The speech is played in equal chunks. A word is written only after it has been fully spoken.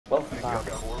welcome back.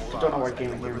 I don't know what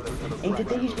game we're in. In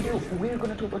today's video, we're going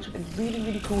to talk about something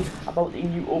really cool about the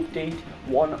new update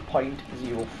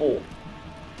 1.04.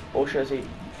 Or should I say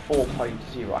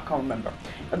 4.0, I can't remember.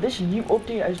 Now this new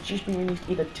update has just been released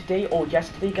either today or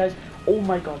yesterday, guys. Oh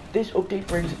my god, this update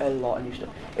brings a lot of new stuff.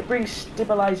 It brings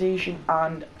stabilization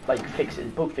and like fixes,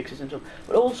 bug fixes and stuff.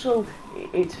 But also,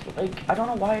 it's like, I don't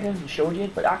know why it hasn't showed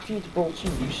yet, but actually it's brought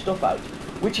some new stuff out,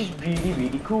 which is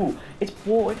really cool. It's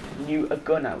brought a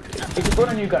gun out. It's brought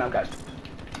a new gun out, guys.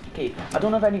 Okay, I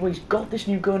don't know if anybody's got this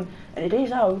new gun, and it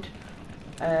is out.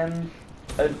 And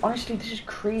honestly, this is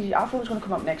crazy. I thought it was going to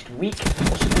come out next week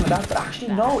or something like that, but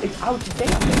actually no, it's out today, I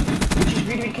think, which is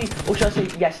really key. Or should I say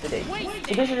yesterday?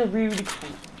 So this is a really cool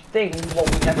thing, what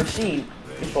we've never seen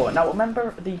before. Now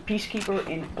remember the Peacekeeper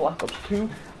in Black Ops 2?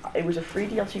 It was a free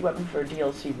DLC weapon for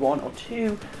DLC 1 or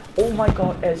 2. Oh my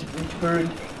god, has returned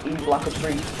in Black Ops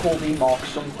 3 called the Mark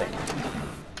something.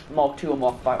 Mark 2 or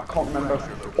Mark 5, I can't remember.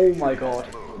 Oh my god,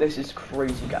 this is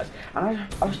crazy, guys. And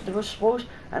there was supposed,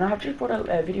 and I have just put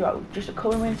a video out just a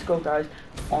couple of minutes ago, guys,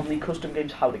 on the custom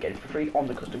games, how to get it for free on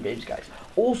the custom games, guys.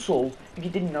 Also, if you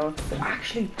didn't know, that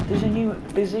actually there's a new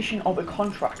position of a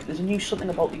contract. There's a new something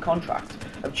about the contract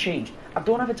have changed. I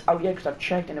don't know if it's out yet because I've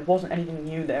checked and it wasn't anything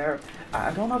new there.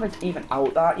 I don't know if it's even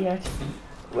out that yet.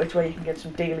 Which way you can get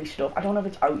some daily stuff. I don't know if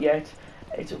it's out yet.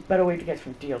 It's a better way to get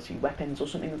from DLC weapons or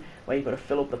something where you've got to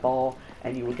fill up the bar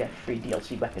and you will get free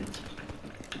DLC weapons.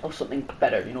 Or something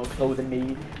better, you know, clothing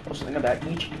maybe, or something like that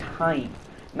each time.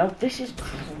 Now this is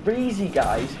crazy,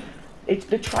 guys.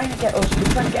 They're trying to get us,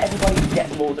 they're trying to get everybody to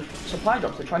get loads of supply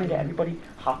drops. They're trying to get everybody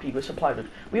happy with supply drops.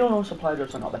 We all know supply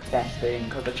drops are not the best thing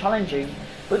because they're challenging,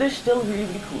 but they're still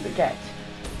really cool to get.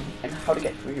 And how to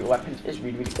get free weapons is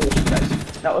really awesome,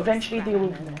 guys. Now eventually they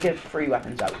will give free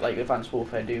weapons out like Advanced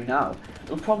Warfare do now.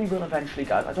 They'll probably will eventually,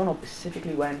 guys. I don't know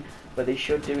specifically when, but they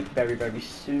should do it very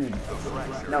soon.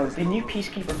 Now the new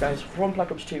Peacekeeper, guys, from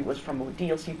Black Ops 2 was from a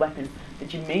DLC weapon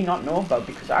that you may not know about,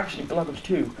 because actually Black Ops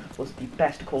 2 was the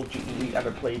best Call of Duty we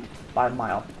ever played by a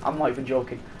mile. I'm not even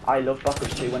joking. I loved Black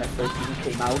Ops 2 when it first even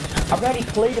came out. I already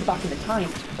played it back in the time,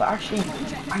 but actually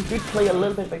I did play a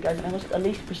little bit of it, guys, and I was at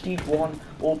least Prestige 1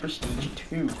 or Prestige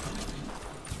 2.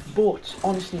 But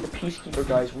honestly, the Peacekeeper,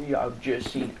 guys, we have just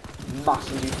seen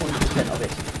massively 100% of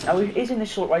it. Now it is in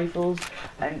assault rifles,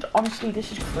 and honestly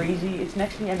this is crazy. It's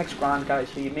next to the MX Grand, guys,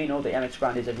 so you may know the MX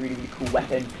Grand is a really cool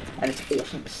weapon, and it's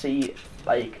awesome to see.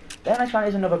 Like, the MX Grand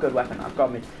is another good weapon, I've got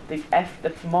to admit. The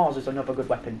FMARS is another good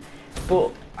weapon,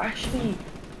 but actually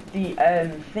the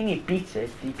thing it beats it,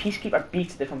 the Peacekeeper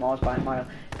beats the FMARS by a mile,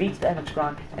 beats the MX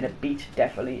Grand, and it beats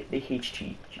definitely the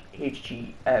HG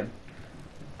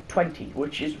 20,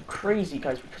 which is crazy,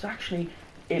 guys, because actually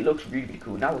it looks really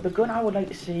cool. Now the gun I would like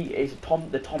to see is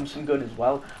the Thompson gun as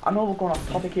well. I know we're going off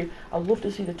topic here. I love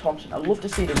to see the Thompson, I love to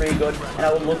see the ray gun, and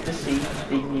I would love to see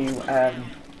the new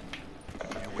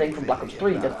thing from Black Ops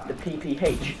 3, the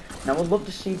PPH. Now I would love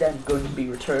to see them guns be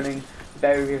returning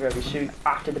very soon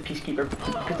after the Peacekeeper,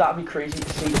 because that would be crazy to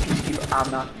see the Peacekeeper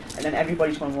and that, and then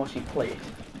everybody's going to want to play it.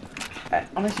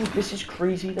 Honestly, this is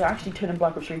crazy. They're actually turning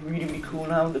Black Ops 3 really cool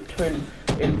now. They're turning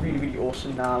it really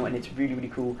awesome now, and it's really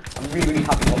cool. I'm really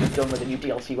happy what they've done with the new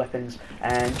DLC weapons,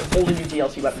 and all the new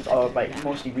DLC weapons are like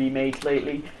mostly remade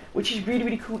lately, which is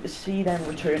really cool to see them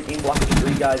return in Black Ops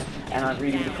 3, guys. And I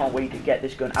really can't wait to get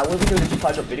this gun. I will be doing a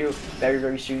supply drop video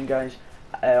very soon, guys,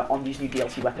 on these new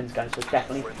DLC weapons, guys. So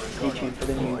definitely stay tuned for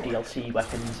the new DLC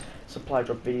weapons supply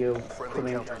drop video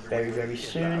coming up very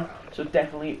soon. So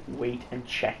definitely wait and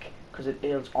check, because it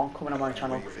is coming on my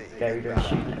channel very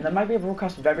soon. And there might be a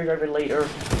broadcast very later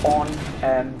on.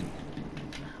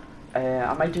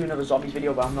 I might do another zombies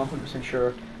video, but I'm not 100%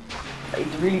 sure. It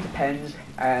really depends.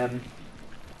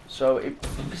 So it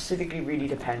specifically really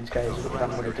depends, guys, if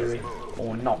I'm going to do it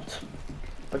or not.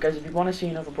 But guys, if you want to see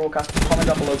another broadcast, comment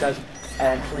down below, guys,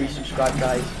 and please subscribe,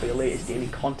 guys, for your latest daily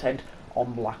content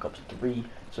on Black Ops 3.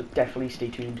 So definitely stay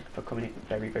tuned for coming in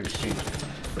very soon.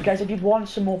 But guys, if you want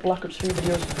some more Black Ops 3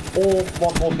 videos, or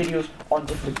want more videos on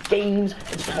different games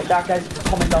and stuff like that, guys,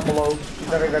 comment down below.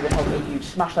 Very helpful if you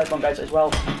smash that button, guys, as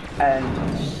well.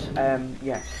 And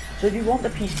yeah. So if you want the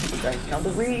Peacekeeper, guys, now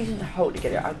the reason how to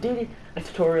get it, I did a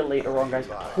tutorial later on, guys,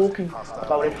 talking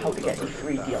about it, how to get the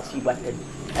free DLC weapon,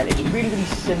 and it's really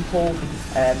simple.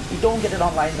 You don't get it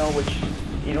online though, which,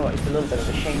 you know, it's a little bit of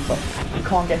a shame, but you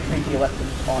can't get free DLC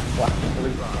weapons on Black Ops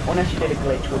 3 unless you did a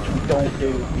glitch, which we don't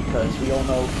do, because we all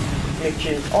know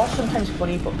glitches are sometimes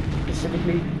funny, but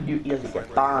specifically you easily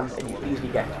get banned and you easily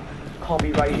get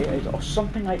copyrighted or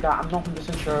something like that. I'm not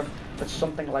 100% sure, but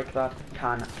something like that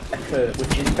can occur,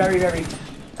 which is very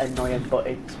annoying, but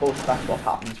it's supposed to, that's what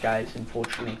happens, guys,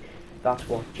 unfortunately. That's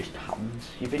what just happens.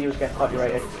 Your videos get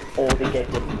copyrighted, or they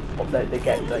get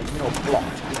like, you know,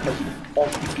 blocked because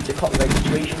of the copyright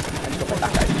situation and stuff like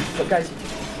that, guys. But guys,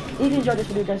 if you enjoyed this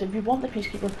video, guys, if you want the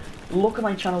Peacekeeper, look at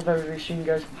my channel very soon,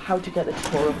 guys. How to get the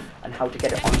tutorial and how to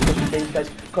get it on custom games, guys.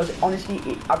 Because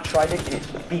honestly, I've tried it and it's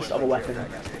a beast of a weapon.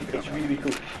 It's really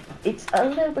cool. It's a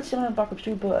little bit similar to Black Ops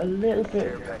 2, but a little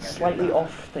bit slightly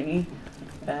off thingy.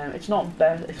 It's not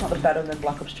the better than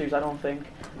Black Ops 2's, I don't think,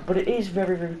 but it is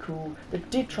very cool. They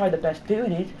did try their best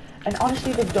doing it, and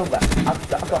honestly they've done well.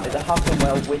 I've got it. They have done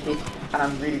well with it, and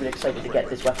I'm really excited to get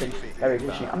this weapon very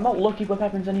soon. I'm not lucky with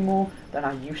weapons anymore than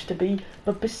I used to be,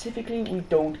 but specifically we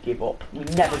don't give up. We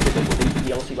never give up with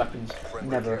these DLC weapons,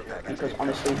 never, because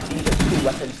honestly these are cool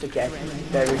weapons to get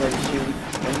very soon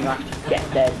when you actually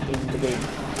get them in the game.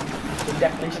 So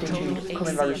definitely stay tuned.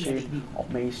 Coming very soon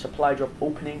of my supply drop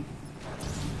opening,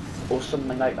 or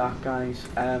something like that, guys.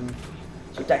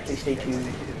 So definitely stay tuned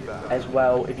as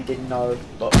well if you didn't know.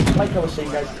 But like I was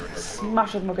saying, guys,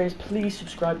 smash that, guys. Please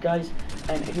subscribe, guys.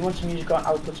 And if you want some music on,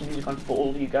 I'll put some music on for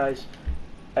all of you guys.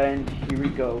 And here we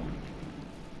go.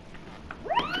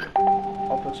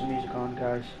 I'll put some music on,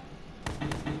 guys.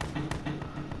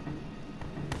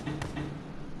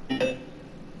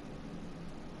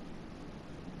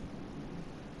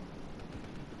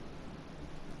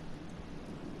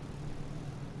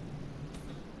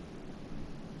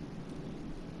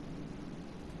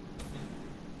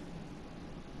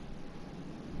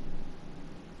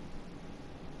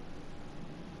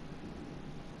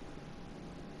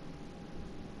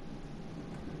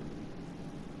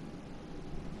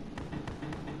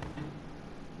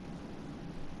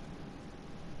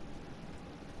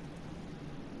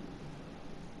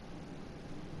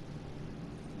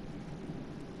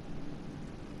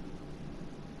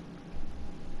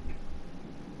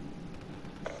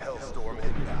 Storm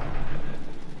inbound.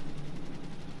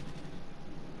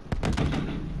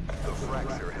 The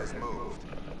fracture has moved.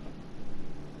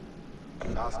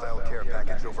 Hostile care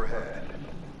package overhead.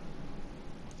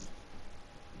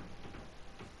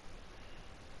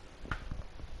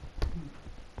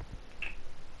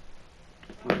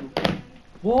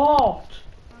 What?